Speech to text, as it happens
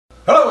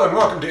Hello and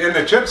welcome to In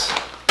the Chips.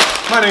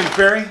 My name's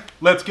Barry.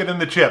 Let's get in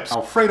the chips.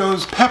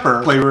 Alfredos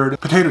pepper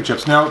flavored potato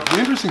chips. Now, the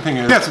interesting thing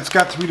is, yes, it's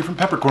got 3 different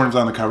peppercorns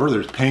on the cover.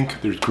 There's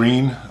pink, there's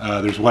green,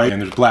 there's white,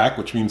 and there's black,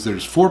 which means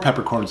there's 4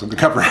 peppercorns on the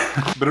cover.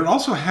 But it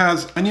also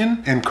has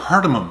onion and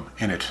cardamom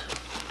in it.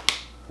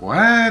 What?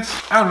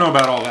 I don't know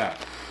about all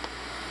that.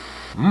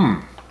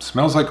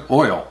 Smells like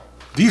oil.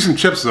 Decent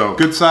chips though.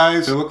 Good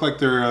size. They look like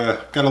they're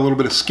got a little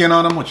bit of skin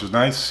on them, which is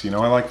nice. You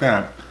know, I like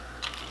that.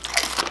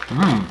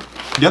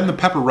 Getting the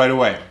pepper right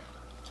away.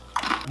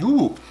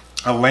 Ooh,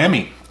 a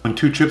lammy. When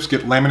 2 chips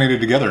get laminated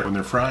together when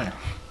they're frying.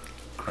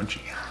 Crunchy.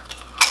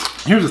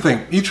 Here's the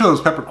thing. Each of those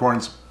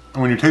peppercorns,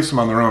 when you taste them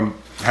on their own,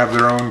 have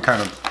their own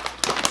kind of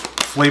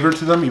flavor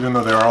to them, even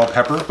though they're all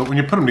pepper. But when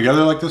you put them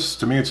together like this,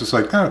 to me it's just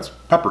like, oh, it's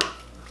pepper.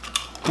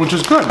 Which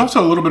is good.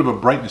 Also a little bit of a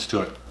brightness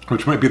to it,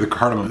 which might be the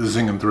cardamom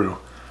zinging through.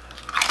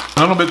 A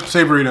little bit of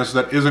savoriness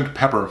that isn't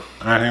pepper.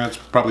 I think that's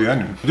probably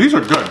onion. These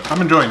are good.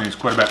 I'm enjoying these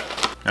quite a bit.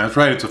 That's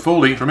right, it's a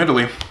Foldi from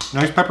Italy.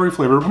 Nice peppery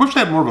flavor. I wish they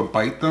had more of a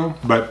bite though,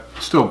 but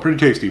still pretty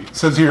tasty. It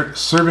says here,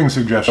 serving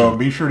suggestion. So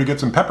be sure to get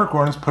some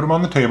peppercorns, put them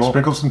on the table,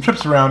 sprinkle some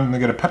chips around, and then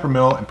get a pepper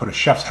mill and put a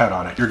chef's hat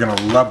on it. You're gonna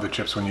love the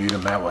chips when you eat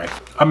them that way.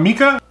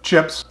 Amica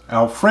Chips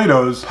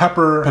Alfredo's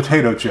pepper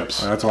potato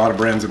chips. That's a lot of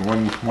brands in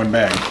one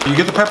bag. You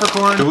get the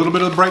peppercorn, a little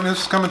bit of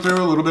brightness coming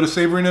through, a little bit of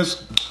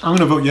savoriness. I'm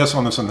gonna vote yes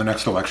on this in the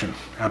next election.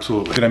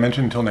 Absolutely. Did I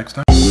mention until next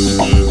time?